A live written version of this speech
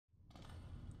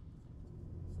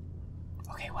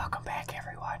Okay, welcome back,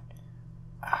 everyone.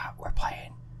 We're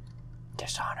playing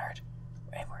Dishonored,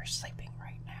 and we're sleeping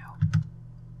right now.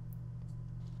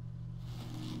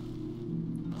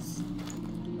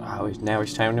 Oh, now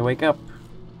it's time to wake up.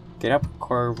 Get up,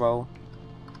 Corvo.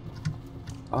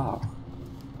 Oh.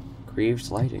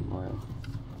 Grieves lighting oil.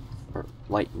 Or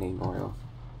lightning oil.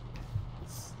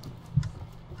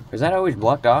 Is that always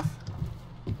blocked off?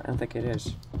 I don't think it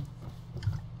is.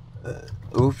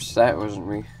 Oops, that wasn't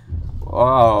me.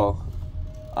 Whoa.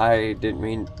 I didn't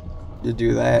mean to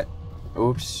do that.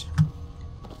 Oops.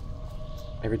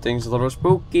 Everything's a little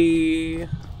spooky.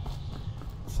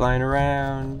 Flying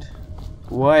around.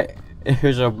 What?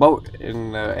 There's a boat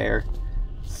in the air.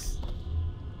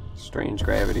 Strange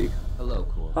gravity. Hello,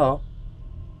 Cor. Oh.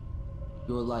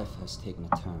 Your life has taken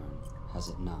a turn, has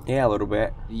it not? Yeah, a little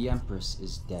bit. The Empress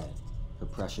is dead. Her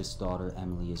precious daughter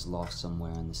Emily is lost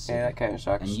somewhere in the city. Yeah, that kind of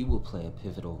sucks. And you will play a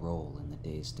pivotal role in the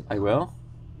days to come. I will?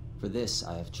 For this,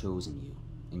 I have chosen you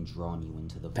and drawn you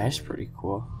into the void. That's pretty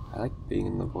cool. I like being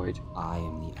in the void. I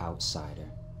am the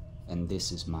outsider, and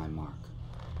this is my mark.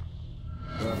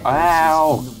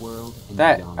 Ow!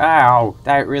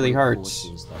 That really hurts. So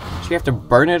you have to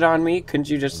burn it on me? Couldn't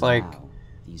you just, like,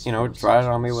 you know, draw it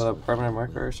on me with a permanent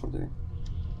marker or something?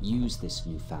 Use this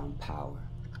newfound power.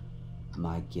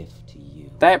 My gift to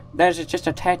you. That's just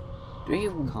a tattoo.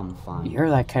 Come find You're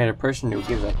that kind of person who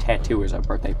gives a tattoo as a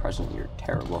birthday present. You're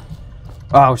terrible.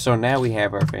 Oh, so now we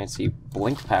have our fancy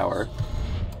blink power.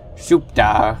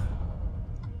 Shoop-da.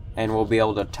 And we'll be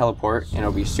able to teleport, and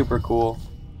it'll be super cool.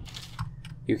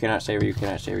 You cannot save her, you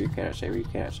cannot save her, you cannot save her, you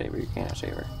cannot save her, you cannot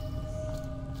save her.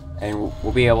 And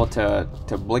we'll be able to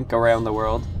blink around the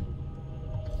world.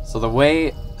 So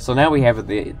now we have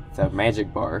the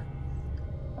magic bar.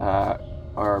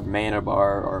 Or mana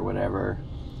bar or whatever.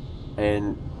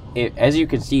 And as you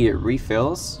can see, it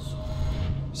refills.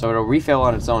 So it'll refill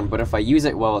on its own, but if I use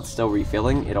it while it's still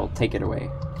refilling, it'll take it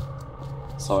away.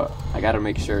 So I gotta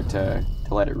make sure to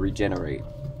let it regenerate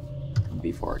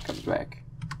before it comes back.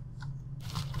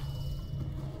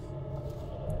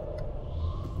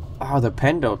 Oh, the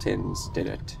Pendletons did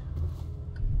it.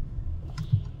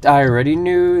 I already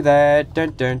knew that.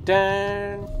 Dun dun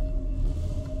dun.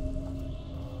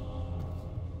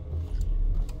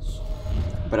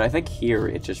 But I think here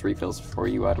it just refills for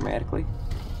you automatically.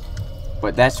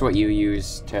 But that's what you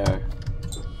use to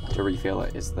refill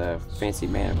it, is the fancy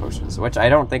mana potions, which I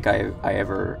don't think I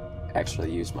ever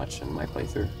actually used much in my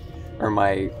playthrough, or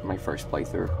my first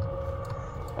playthrough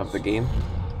of the game,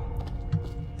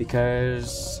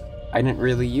 because I didn't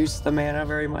really use the mana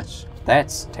very much.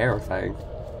 That's terrifying.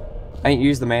 I didn't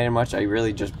use the mana much. I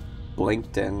really just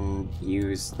blinked and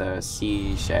used the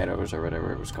sea shadows or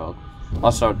whatever it was called. I'll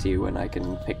show it to you when I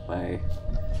can pick my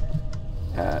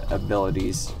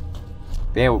abilities.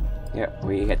 But yeah,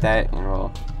 we hit that,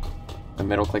 and the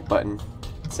middle click button,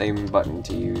 same button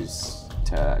to use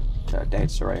to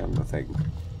dance around the thing,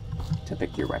 to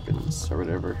pick your weapons or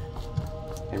whatever.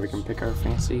 And we can pick our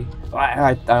fancy.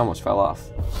 I almost fell off.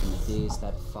 In the days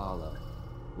that follow,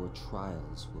 your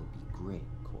trials will be great,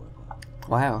 Corvo.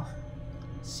 Wow.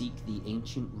 Seek the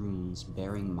ancient runes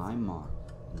bearing my mark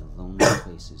in the lonely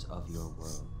places of your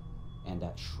world, and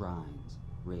at shrines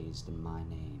raised in my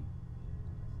name.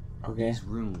 Okay. These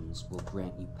runes will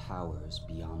grant you powers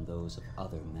beyond those of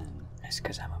other men. That's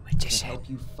because I'm a magician. To help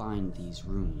you find these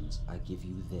runes, I give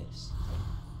you this,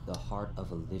 the heart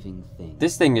of a living thing.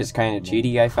 This thing is kind of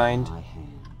cheaty, I find. My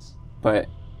hands. But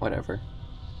whatever.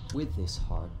 With this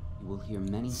heart, you will hear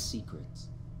many secrets,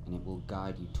 and it will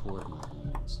guide you toward my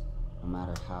runes, no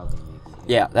matter how they may be hidden.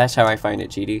 Yeah, that's how I find it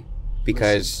cheaty,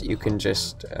 because you can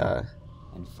just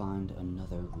and find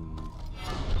another rune.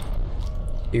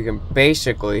 You can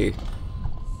basically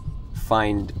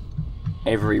find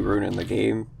every rune in the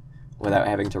game without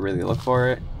having to really look for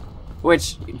it.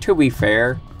 Which, to be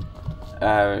fair,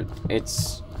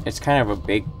 it's kind of a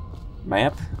big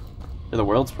map. The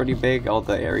world's pretty big. All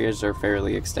the areas are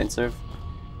fairly extensive,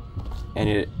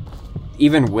 and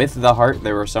even with the heart,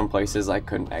 there were some places I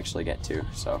couldn't actually get to.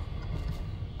 So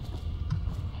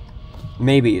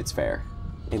maybe it's fair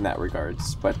in that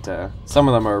regards, but some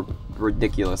of them are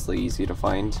ridiculously easy to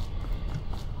find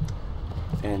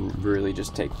and really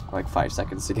just take like 5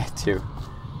 seconds to get to.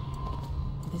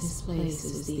 This place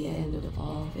is the end of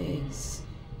all things,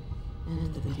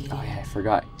 and the beginning. Oh yeah, I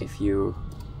forgot. If you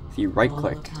right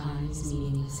click, All time is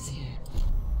meaningless here.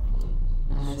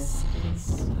 Not a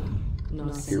seconds, no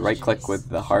if you right click centuries. with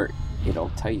the heart,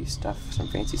 it'll tell you stuff, some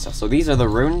fancy stuff. So these are the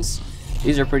runes.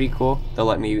 These are pretty cool. They'll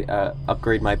let me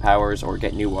upgrade my powers or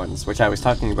get new ones, which I was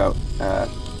talking about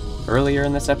earlier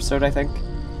in this episode, I think.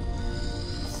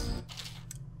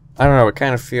 I don't know, it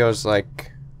kind of feels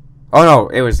like... Oh no,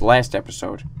 it was last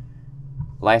episode.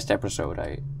 Last episode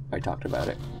I talked about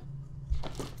it.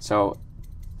 So,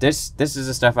 this is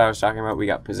the stuff I was talking about. We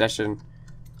got possession.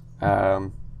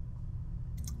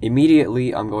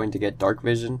 Immediately, I'm going to get dark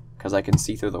vision, because I can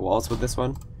see through the walls with this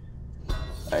one.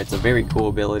 It's a very cool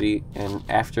ability, and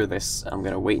after this, I'm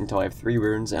going to wait until I have 3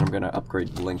 runes, and I'm going to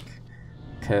upgrade blink.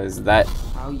 Because that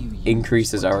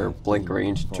increases our blink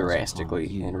range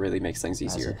drastically, and really makes things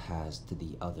easier. As it has to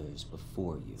the others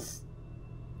before you.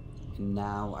 And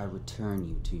now I return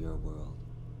you to your world.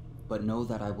 But know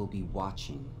that I will be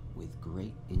watching with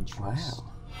great interest.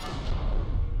 Wow.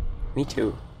 Me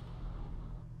too.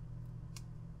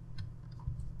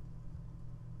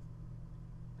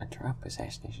 A drop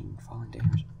assassination, fallen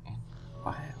damage, and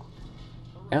wow.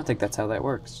 I don't think that's how that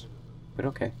works, but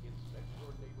okay.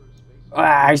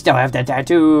 Ah, I still have that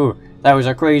tattoo! That was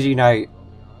a crazy night.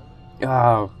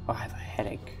 Oh, I have a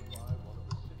headache.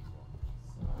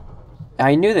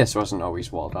 I knew this wasn't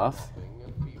always walled off.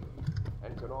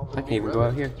 I can't even go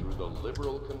out here.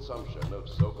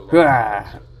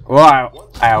 Ah, wow,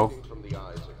 ow.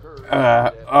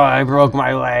 Oh, I broke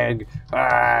my leg.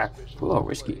 Ah, ooh,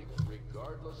 whiskey.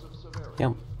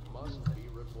 Yum.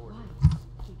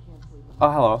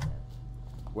 Oh, hello.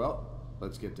 Well,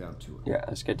 let's get down to it. Yeah,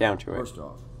 let's get down to it. First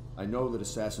off, I know that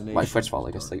assassination My foot's is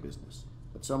falling dark asleep. business,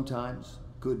 but sometimes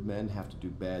good men have to do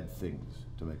bad things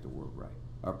to make the world right.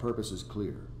 Our purpose is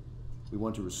clear. We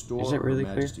want to restore Is it really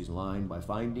Her Majesty's line by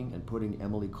finding and putting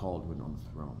Emily Caldwin on the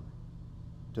throne.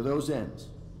 To those ends,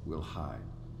 we'll hide,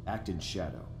 act in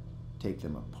shadow, take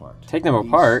them apart. Take them piece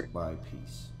apart? by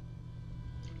piece.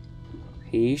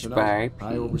 Piece by Tonight, piece.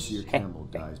 High Overseer Campbell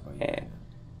dies by your Heh. hand.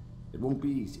 It won't be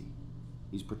easy.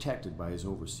 He's protected by his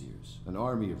overseers, an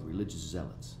army of religious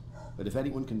zealots. But if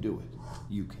anyone can do it,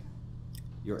 you can.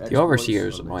 Your The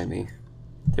overseers annoy me.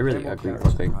 They're really Campbell ugly carries a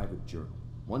looking. private journal.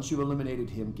 Once you've eliminated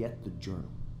him, get the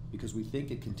journal, because we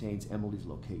think it contains Emily's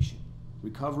location.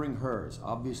 Recovering her is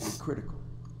obviously critical,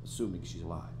 assuming she's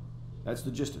alive. That's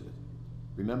the gist of it.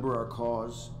 Remember our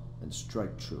cause and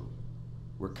strike true.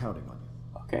 We're counting on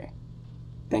you. Okay.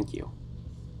 Thank you.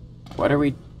 What are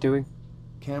we doing?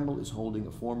 Campbell is holding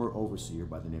a former overseer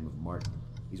by the name of Martin.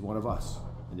 He's one of us,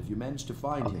 and if you manage to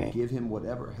find him, give him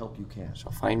whatever help you can. So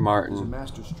find He's a Martin.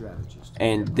 master strategist.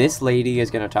 And this lady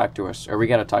is going to talk to us. Or we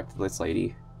got to talk to this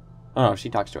lady. Oh, no, she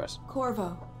talks to us.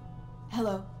 Corvo.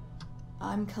 Hello.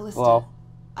 I'm Callista. Hello.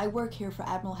 I work here for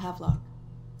Admiral Havelock.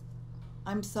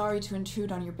 I'm sorry to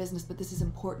intrude on your business, but this is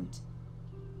important.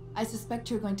 I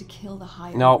suspect you're going to kill the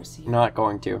High No, Overseer. not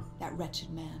going to. That wretched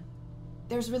man.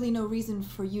 There's really no reason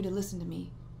for you to listen to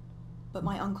me. But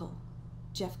my uncle,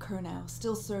 Jeff Kernow,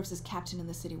 still serves as captain in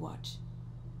the City Watch.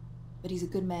 But he's a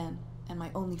good man, and my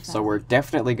only family. So we're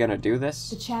definitely going to do The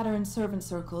this? chatter in servant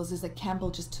circles is that Campbell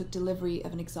just took delivery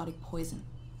of an exotic poison.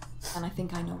 And I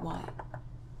think I know why.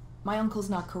 My uncle's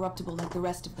not corruptible like the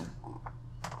rest of them.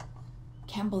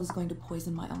 Campbell is going to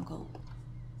poison my uncle.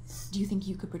 Do you think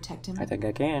you could protect him? I think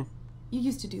I can. You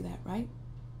used to do that, right?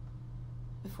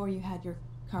 Before you had your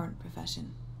current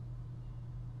profession.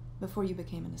 Before you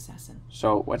became an assassin.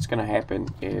 So what's going to happen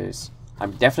is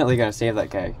I'm definitely going to save that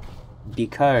guy.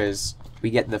 Because we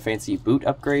get the fancy boot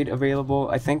upgrade available,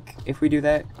 I think, if we do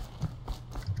that.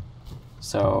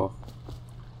 So...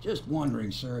 Just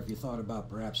wondering, sir, if you thought about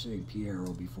perhaps seeing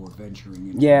Piero before venturing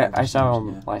into... Yeah, I saw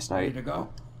him last Ready night. to go?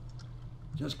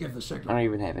 Just give the I signal. don't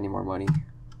even have any more money.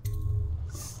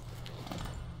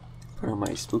 Put on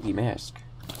my spooky mask.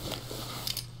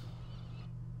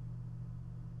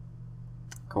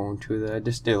 Going to the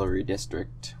Distillery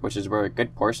district, which is where a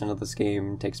good portion of this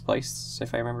game takes place,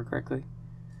 if I remember correctly.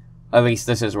 At least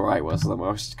this is where I was the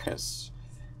most, because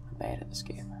I'm bad at this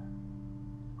game.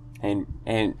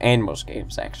 And most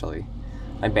games, actually.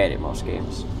 I'm bad at most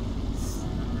games.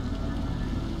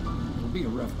 It'll be a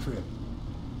rough trip.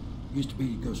 Used to be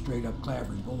you'd go straight up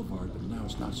Clavering Boulevard, but now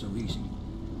it's not so easy.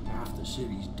 Half the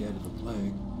city's dead of the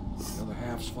plague. The other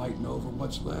half's fighting over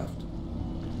what's left.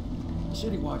 The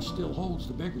City Watch still holds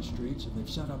the bigger streets, and they've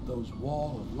set up those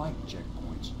wall of light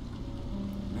checkpoints.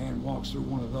 A man walks through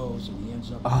one of those, and he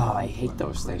ends up... Oh, I hate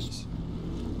those things.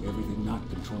 Everything not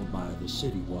controlled by the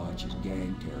City Watch is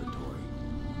gang territory.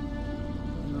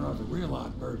 And there are the real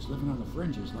odd birds living on the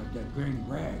fringes like that Granny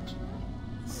Rags.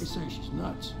 They say she's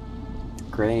nuts.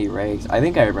 Granny Rags. I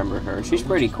think I remember her. She's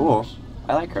pretty cool.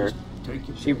 I like her.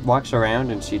 She walks around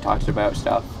and she talks about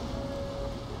stuff.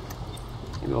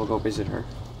 Maybe we'll go visit her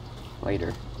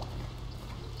later.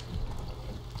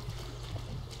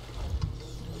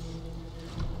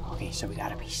 Okay, so we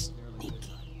gotta be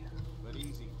sneaky.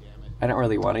 I don't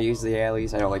really want to use the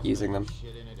alleys. I don't like using them.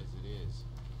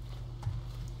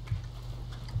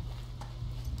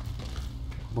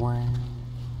 Boing.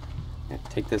 Yeah,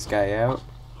 take this guy out.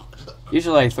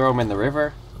 Usually I throw him in the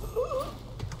river,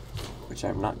 which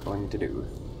I'm not going to do.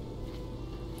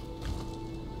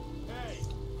 Hey,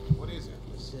 what is it?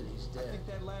 The city's dead. I think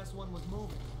that last one was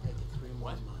moving. Take it 3 more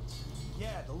months.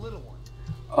 Yeah, the little one.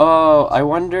 Oh, I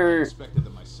wonder... Expected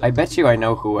them myself. I bet you I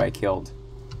know who I killed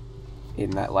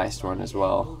in that last one as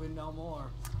well. Moving no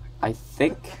more. I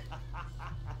think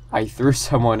I threw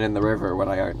someone in the river when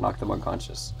I knocked them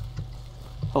unconscious.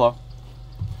 Hello.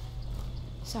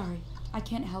 Sorry, I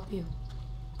can't help you.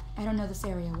 I don't know this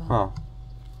area well.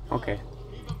 Oh. Okay.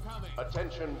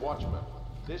 Attention, watchmen.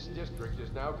 This district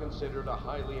is now considered a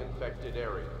highly infected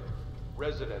area.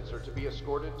 Residents are to be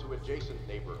escorted to adjacent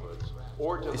neighborhoods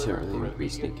or I delivered shouldn't for really be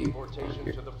immediate sneaky.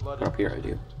 deportation to the flooded Up here I do.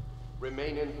 district.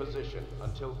 Remain in position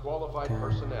until qualified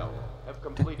personnel have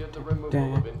completed the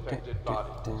removal of infected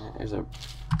bodies. There's a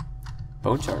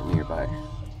bone charm nearby.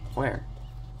 Where?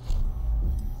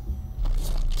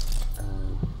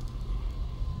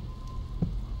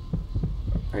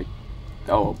 Right.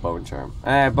 Oh, bone charm.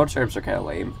 Bone charms are kind of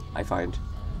lame, I find.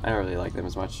 I don't really like them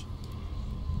as much.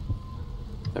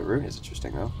 The rune is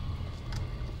interesting, though.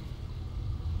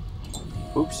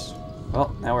 Oops.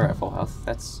 Well, now we're at full health.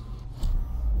 That's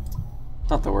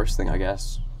not the worst thing, I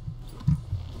guess.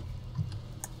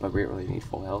 But we really need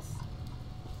full health.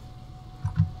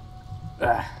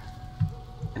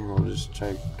 And we'll just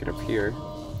try to get up here.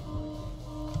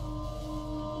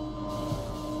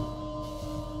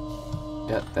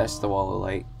 Yeah, that's the wall of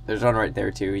light. There's one right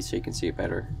there too, so you can see it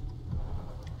better.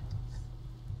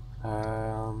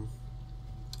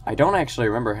 I don't actually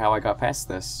remember how I got past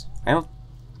this. I don't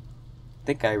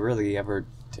think I really ever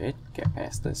did get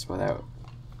past this without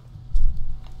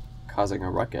causing a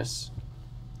ruckus.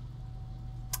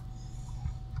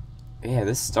 Yeah,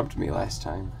 this stumped me last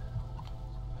time.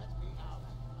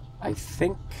 I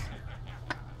think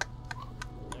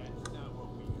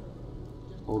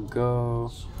we'll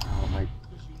go... Oh, my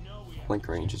blink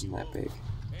range isn't that big.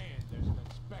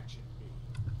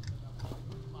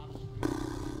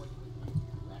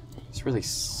 This really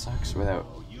sucks without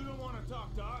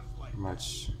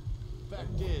much.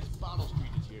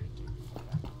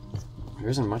 There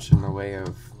isn't much in the way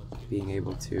of being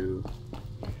able to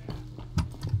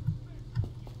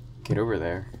get over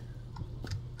there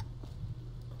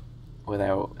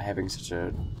without having such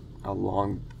a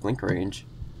long blink range.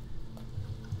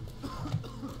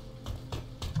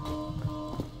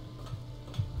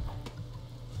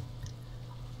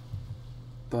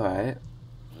 But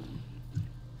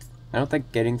I don't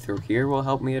think getting through here will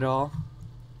help me at all,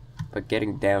 but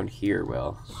getting down here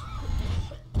will.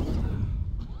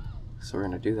 So we're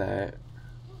gonna do that.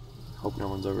 Hope no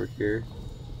one's over here.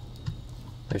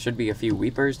 There should be a few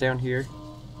weepers down here.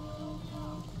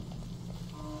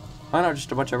 Oh no,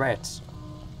 just a bunch of rats.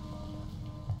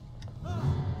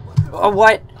 Oh,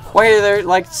 what? Why are there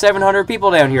like 700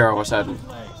 people down here all of a sudden?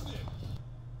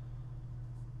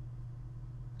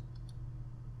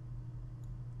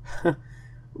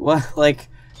 What, like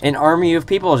an army of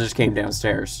people just came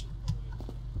downstairs.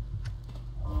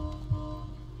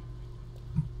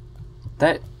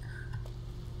 That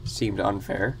seemed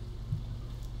unfair.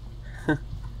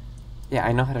 Yeah,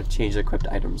 I know how to change equipped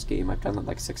items game. I've done that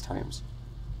like 6 times.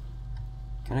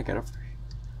 Can I get up there?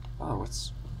 Oh,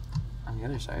 what's on the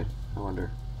other side? I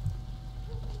wonder.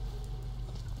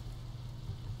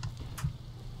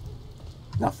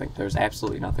 Nothing. There's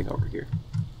absolutely nothing over here.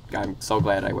 I'm so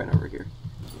glad I went over here.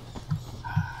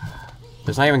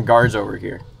 There's not even guards over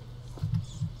here.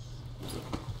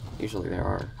 Usually there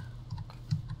are.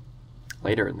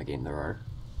 Later in the game there are.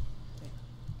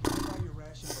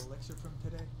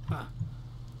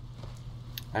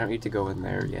 I don't need to go in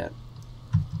there yet.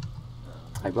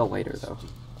 I will later though.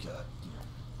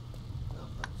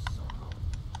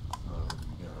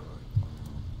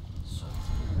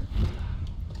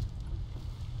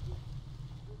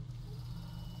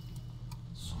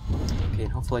 Okay,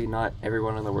 and hopefully not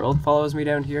everyone in the world follows me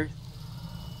down here.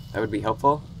 That would be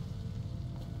helpful.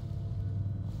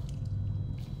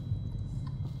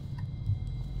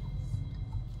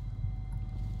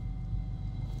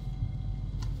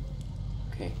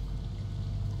 Okay.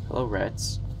 Hello,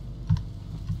 rats.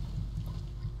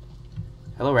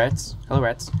 Hello, rats. Hello,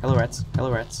 rats. Hello, rats.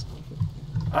 Hello, rats.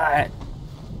 Ah!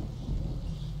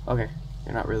 Okay,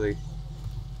 you're not really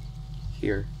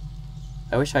here.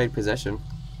 I wish I had possession.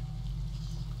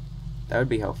 That would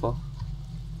be helpful.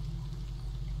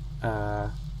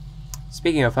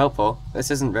 Speaking of helpful,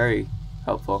 this isn't very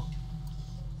helpful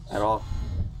at all.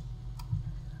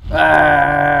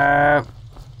 Ow.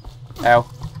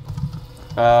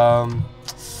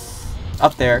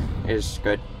 Up there is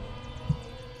good.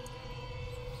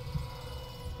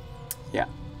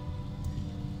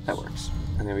 That works.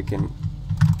 And then we can...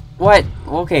 What?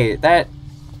 Okay, that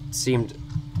seemed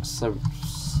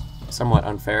somewhat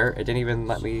unfair. It didn't even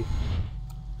let me...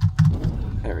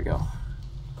 There we go.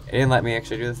 It didn't let me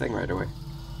actually do the thing right away.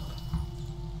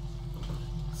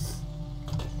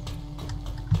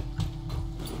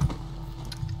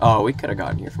 Oh, we could have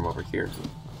gotten here from over here.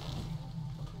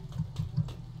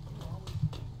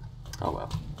 Oh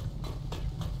well.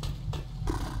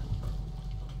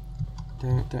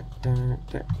 Dun, dun, dun,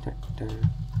 dun, dun, dun.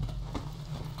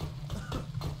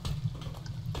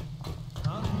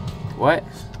 What?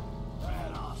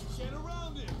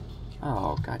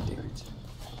 Oh, god damn it.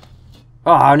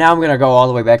 Oh, now I'm gonna go all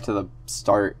the way back to the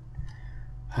start.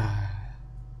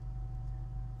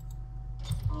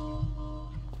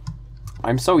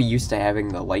 I'm so used to having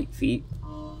the light feet,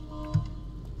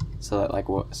 so that like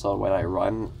so when I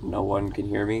run, no one can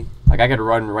hear me. Like I could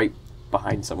run right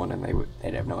behind someone and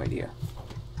they'd have no idea.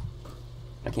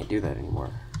 I can't do that anymore,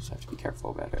 so I have to be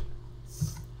careful about it.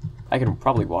 I can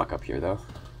probably walk up here though.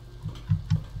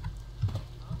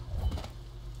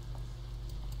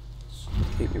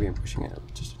 Okay, maybe I'm pushing it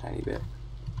just a tiny bit.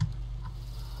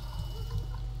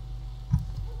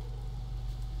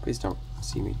 Please don't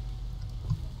see me.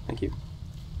 Thank you.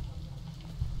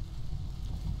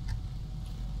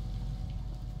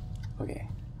 Okay,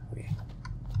 okay.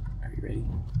 Are you ready?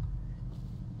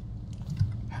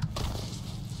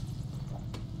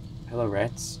 Hello,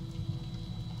 rats.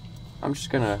 I'm just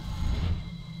gonna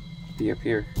be up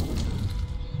here.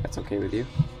 That's okay with you?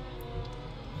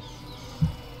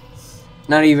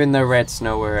 Not even the rats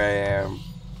know where I am.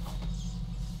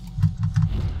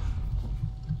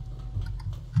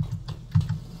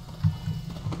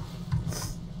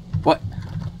 What?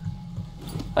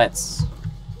 That's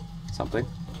something.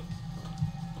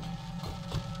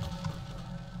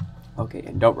 Okay,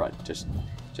 and don't run. Just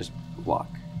walk.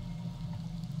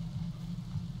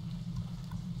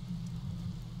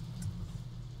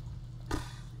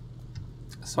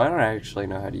 So I don't actually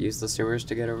know how to use the sewers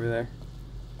to get over there.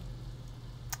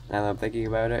 Now that I'm thinking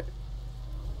about it,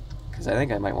 because I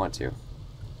think I might want to.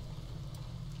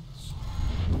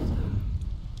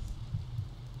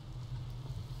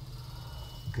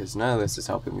 Because none of this is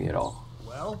helping me at all.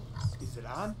 Well, is it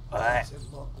on? What? What does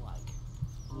it look like?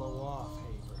 Blow off,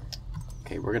 Haber.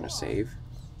 Okay, we're gonna save.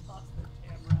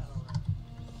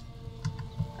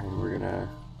 And we're gonna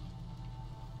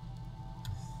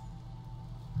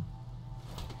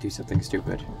do something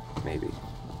stupid, maybe.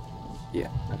 Yeah,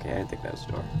 okay, I didn't think that was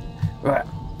the door.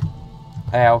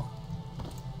 Ow.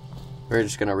 We're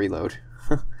just gonna reload.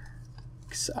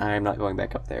 Because I'm not going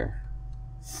back up there.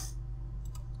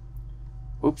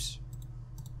 Oops.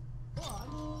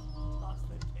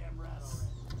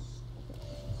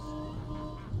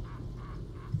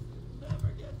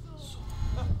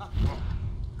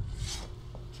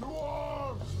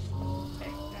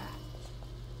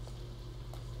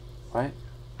 What?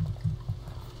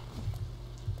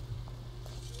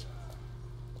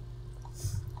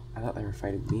 I thought they were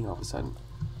fighting me all of a sudden.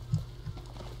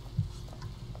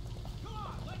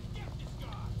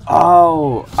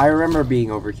 Oh, I remember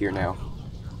being over here now.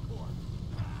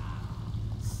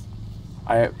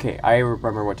 Okay, I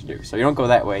remember what to do. So you don't go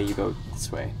that way, you go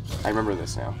this way. I remember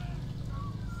this now.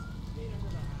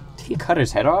 Did he cut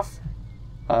his head off?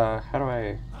 How do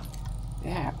I...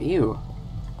 Yeah, ew.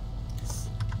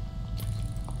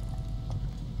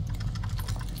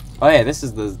 Oh yeah, this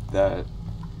is the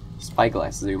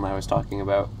spyglass zoom I was talking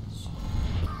about.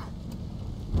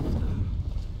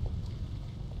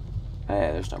 Oh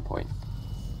yeah, there's no point.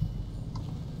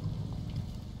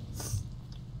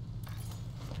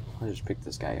 I'll just pick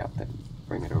this guy up and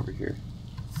bring it over here.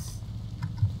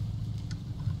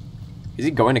 Is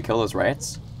he going to kill those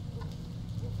rats?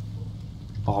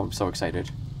 Oh, I'm so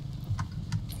excited.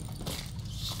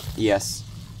 Yes.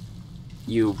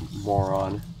 You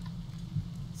moron.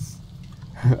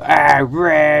 Ah,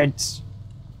 rats!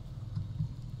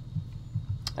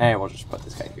 And we'll just put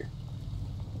this guy here.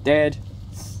 Dead.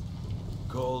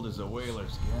 Cold as a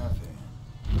whaler's gaff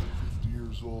hand. 50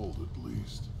 years old, at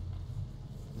least.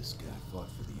 This guy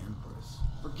fought for the Empress.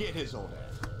 Forget his old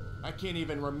ass. I can't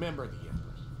even remember the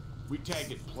Empress. We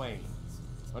tagged it plain.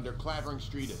 Under Clavering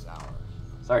Street is ours.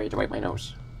 Sorry, I had to wipe my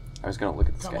nose. I was gonna look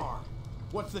at this Come guy. on.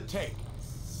 What's the take?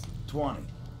 20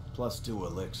 plus 2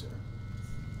 elixir.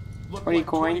 Look 20 like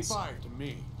coins. 25 to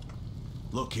me.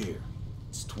 Look here.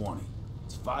 It's 20.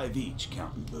 It's 5 each,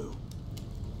 counting boo.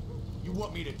 You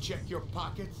want me to check your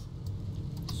pockets?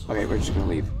 Okay, we're just gonna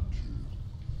leave.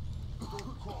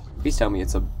 Please tell me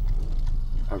it's a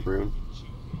rune.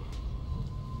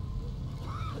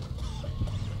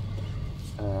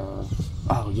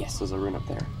 Oh, yes, there's a rune up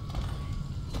there.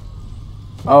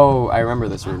 Oh, I remember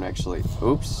this rune, actually.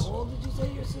 Oops. How old did you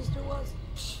say your sister was?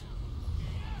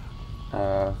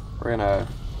 We're gonna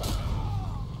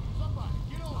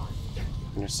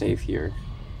save here.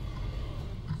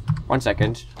 1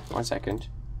 second. 1 second.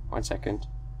 1 second.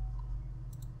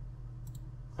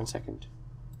 1 second.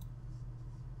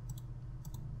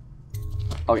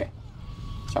 Okay.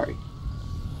 Sorry.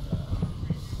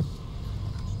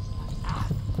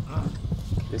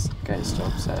 This guy's still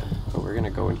upset. But we're gonna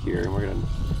go in here and we're gonna...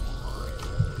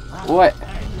 What?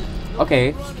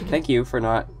 Okay. Thank you for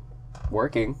not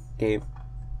working, game.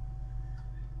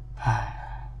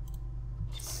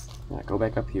 Yeah, go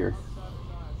back up here.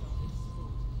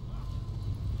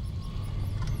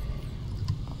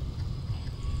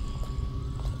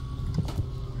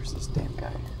 Where's this damn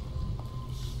guy?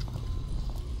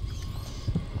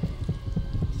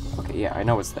 Okay, yeah, I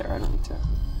know it's there. I don't need to...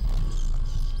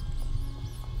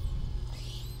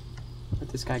 Where'd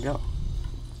this guy go?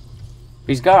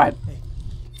 He's gone! Hey.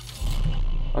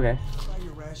 Okay. Try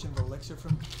your ration of elixir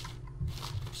from...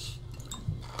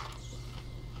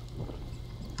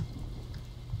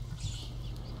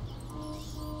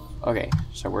 Okay,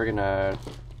 so we're gonna...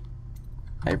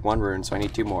 I have 1 rune, so I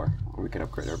need 2 more. We can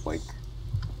upgrade our blink.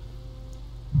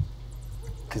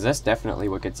 Because that's definitely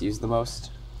what gets used the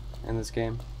most in this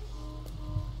game.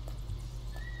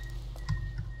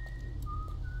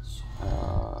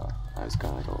 I was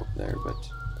gonna go up there, but...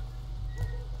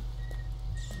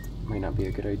 Might not be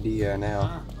a good idea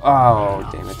now. Oh,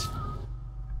 damn it.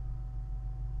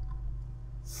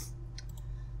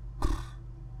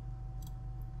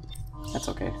 That's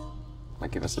okay.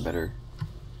 Might give us a better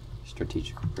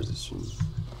strategical position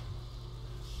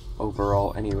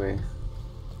overall anyway.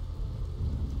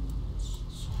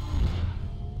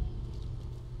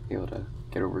 Be able to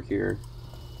get over here.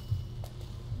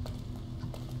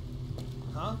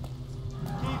 Huh?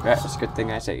 That's a good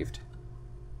thing I saved.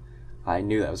 I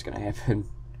knew that was gonna happen.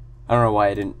 I don't know why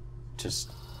I didn't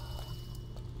just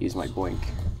use my blink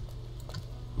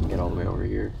and get all the way over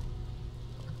here.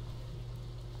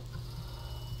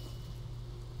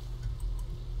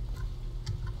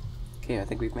 Okay, I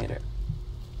think we've made it.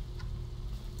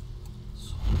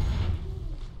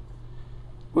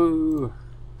 Woo!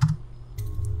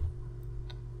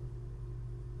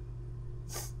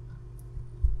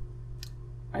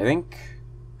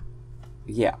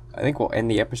 I think we'll end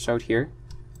the episode here.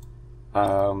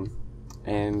 And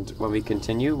when we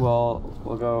continue, we'll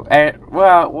go.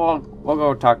 We'll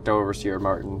go talk to Overseer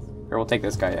Martin, or we'll take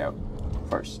this guy out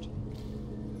first,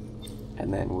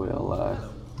 and then we'll.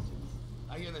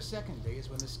 I hear the second day is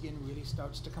when the skin really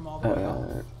starts to come all the way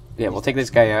off. Yeah, we'll take this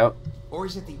guy out. Or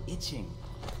is it the itching?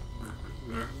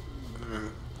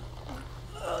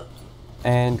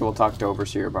 And we'll talk to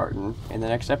Overseer Martin in the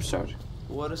next episode.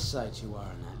 What a sight you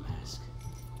are in that mask.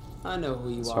 I know who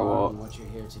you So are and what you're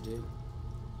here to do,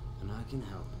 and I can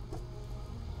help.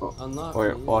 Unlock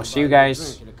we'll see you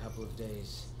guys. In a couple of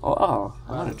days. Oh, I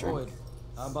By want a the drink. void,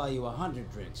 I'll buy you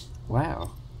 100 drinks.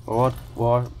 Wow. Well,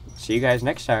 see you guys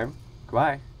next time.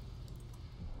 Goodbye.